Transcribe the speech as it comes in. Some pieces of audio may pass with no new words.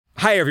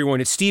Hi, everyone.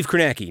 It's Steve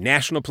Kornacki,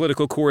 national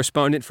political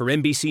correspondent for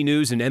NBC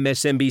News and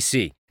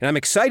MSNBC. And I'm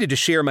excited to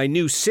share my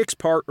new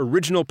 6-part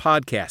original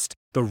podcast,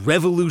 The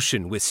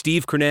Revolution with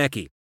Steve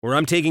Kornacki, where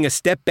I'm taking a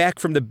step back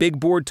from the big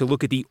board to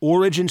look at the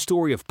origin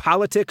story of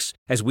politics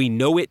as we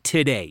know it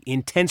today,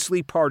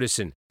 intensely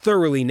partisan,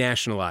 thoroughly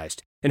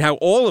nationalized, and how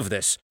all of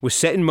this was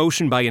set in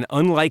motion by an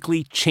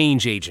unlikely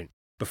change agent.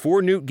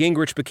 Before Newt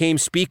Gingrich became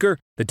Speaker,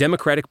 the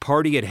Democratic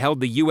Party had held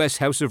the U.S.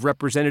 House of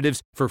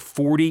Representatives for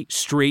 40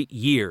 straight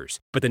years.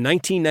 But the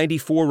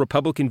 1994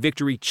 Republican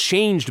victory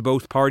changed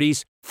both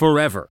parties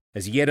forever.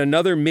 As yet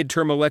another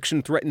midterm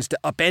election threatens to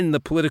upend the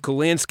political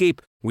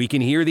landscape, we can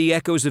hear the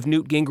echoes of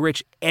Newt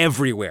Gingrich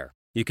everywhere.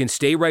 You can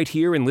stay right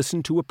here and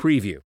listen to a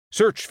preview.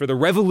 Search for The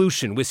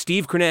Revolution with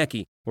Steve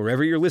Kornacki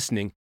wherever you're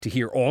listening to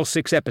hear all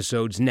 6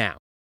 episodes now.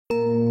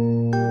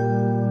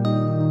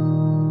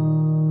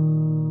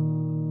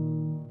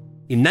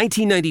 In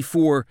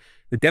 1994,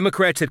 the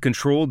Democrats had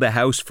controlled the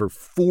House for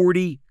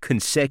 40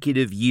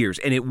 consecutive years,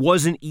 and it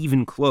wasn't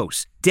even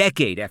close.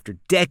 Decade after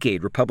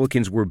decade,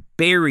 Republicans were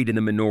buried in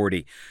the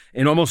minority,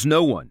 and almost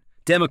no one,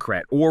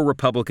 Democrat or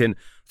Republican,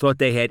 thought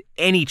they had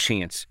any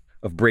chance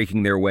of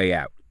breaking their way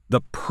out. The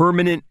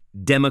permanent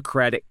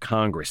Democratic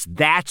Congress,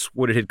 that's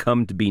what it had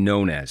come to be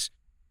known as.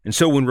 And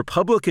so when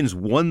Republicans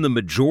won the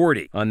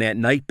majority on that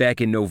night back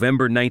in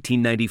November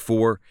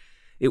 1994,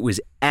 it was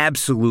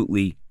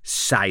absolutely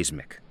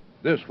seismic.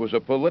 This was a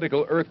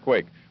political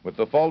earthquake, with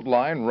the fault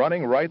line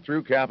running right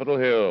through Capitol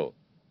Hill.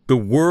 The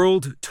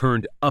world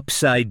turned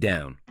upside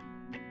down.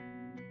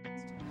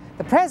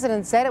 The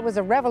president said it was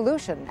a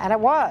revolution, and it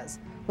was,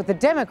 with the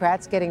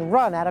Democrats getting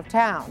run out of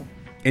town.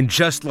 And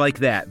just like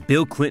that,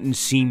 Bill Clinton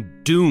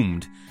seemed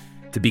doomed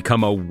to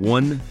become a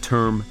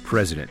one-term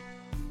president.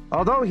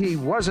 Although he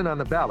wasn't on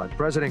the ballot,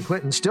 President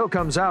Clinton still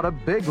comes out a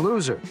big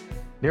loser.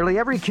 Nearly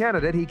every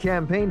candidate he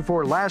campaigned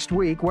for last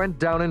week went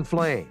down in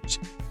flames.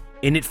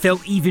 And it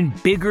felt even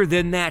bigger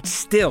than that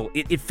still.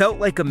 It felt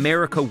like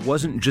America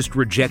wasn't just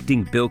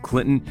rejecting Bill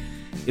Clinton.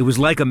 It was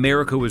like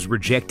America was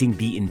rejecting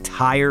the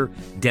entire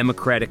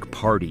Democratic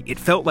Party. It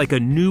felt like a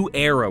new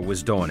era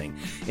was dawning,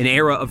 an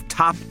era of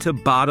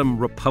top-to-bottom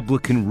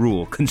Republican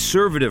rule,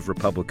 conservative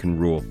Republican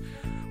rule,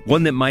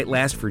 one that might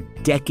last for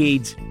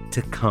decades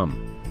to come.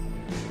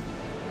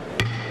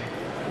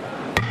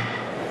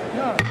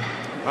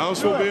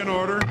 House will be in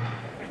order.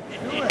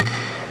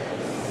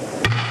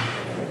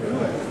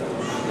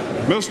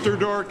 Mr.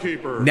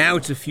 Doorkeeper. Now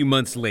it's a few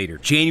months later,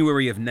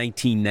 January of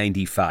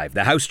 1995.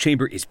 The House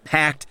chamber is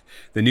packed.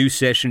 The new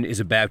session is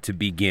about to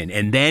begin.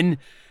 And then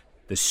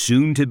the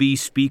soon-to-be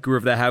Speaker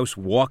of the House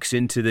walks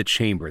into the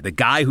chamber, the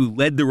guy who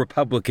led the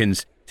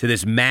Republicans to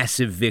this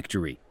massive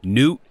victory,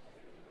 Newt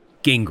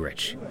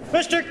Gingrich.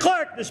 Mr.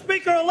 Clerk, the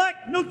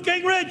Speaker-elect, Newt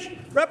Gingrich,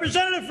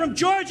 representative from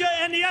Georgia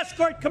and the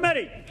Escort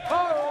Committee.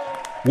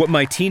 What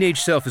my teenage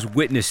self is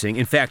witnessing,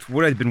 in fact,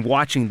 what I've been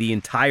watching the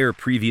entire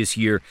previous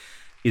year,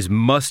 is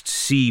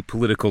must-see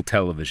political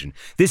television.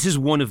 This is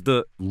one of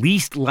the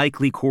least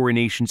likely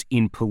coronations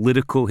in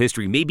political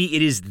history. Maybe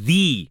it is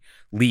the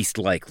least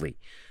likely.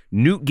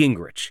 Newt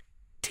Gingrich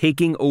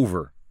taking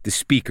over the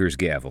Speaker's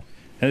gavel.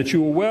 And that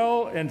you will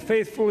well and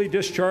faithfully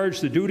discharge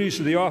the duties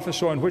of the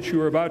office on which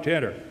you are about to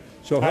enter.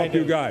 So help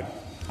you God.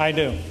 I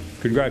do.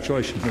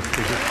 Congratulations, Mr.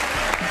 President.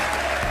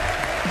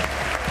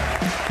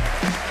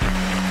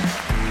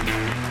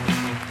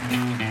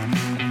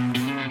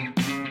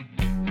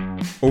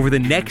 Over the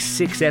next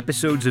 6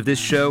 episodes of this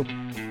show,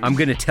 I'm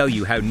going to tell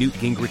you how Newt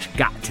Gingrich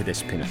got to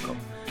this pinnacle.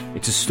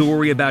 It's a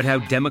story about how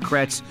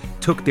Democrats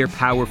took their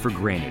power for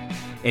granted.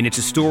 And it's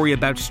a story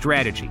about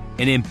strategy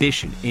and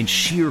ambition and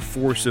sheer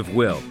force of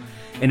will.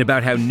 And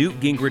about how Newt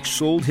Gingrich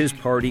sold his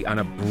party on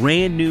a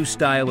brand new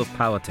style of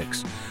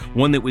politics,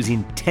 one that was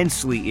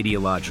intensely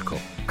ideological,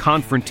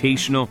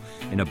 confrontational,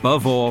 and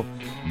above all,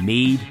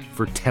 made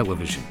for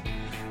television.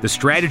 The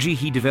strategy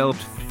he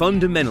developed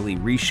fundamentally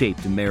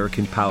reshaped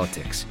American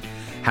politics.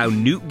 How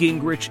Newt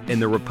Gingrich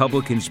and the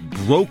Republicans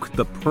broke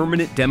the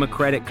permanent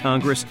Democratic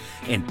Congress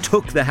and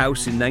took the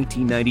House in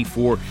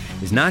 1994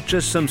 is not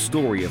just some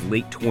story of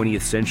late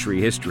 20th century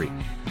history,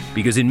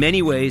 because in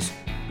many ways,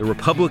 the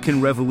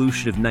Republican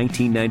Revolution of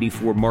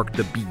 1994 marked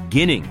the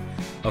beginning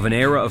of an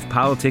era of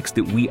politics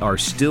that we are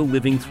still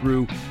living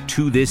through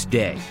to this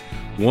day,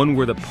 one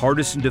where the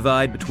partisan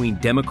divide between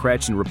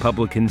Democrats and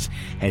Republicans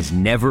has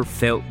never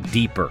felt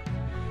deeper.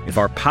 If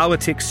our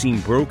politics seem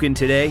broken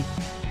today,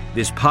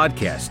 this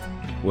podcast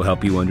will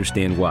help you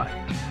understand why.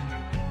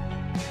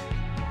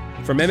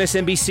 From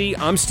MSNBC,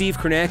 I'm Steve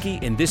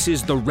Kornacki, and this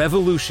is The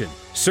Revolution.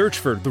 Search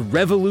for The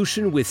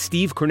Revolution with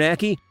Steve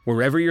Kornacki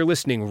wherever you're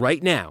listening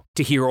right now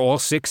to hear all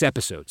 6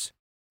 episodes.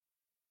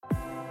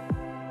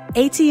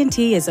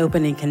 AT&T is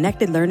opening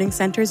connected learning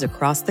centers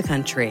across the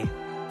country,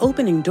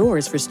 opening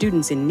doors for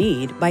students in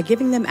need by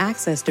giving them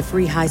access to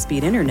free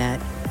high-speed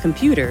internet,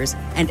 computers,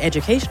 and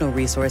educational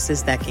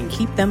resources that can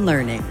keep them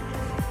learning.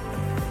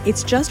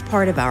 It's just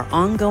part of our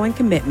ongoing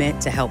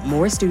commitment to help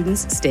more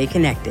students stay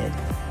connected.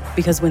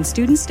 Because when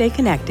students stay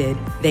connected,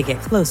 they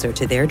get closer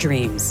to their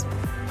dreams.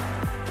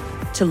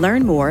 To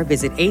learn more,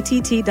 visit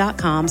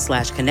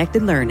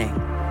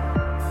att.com/connectedlearning.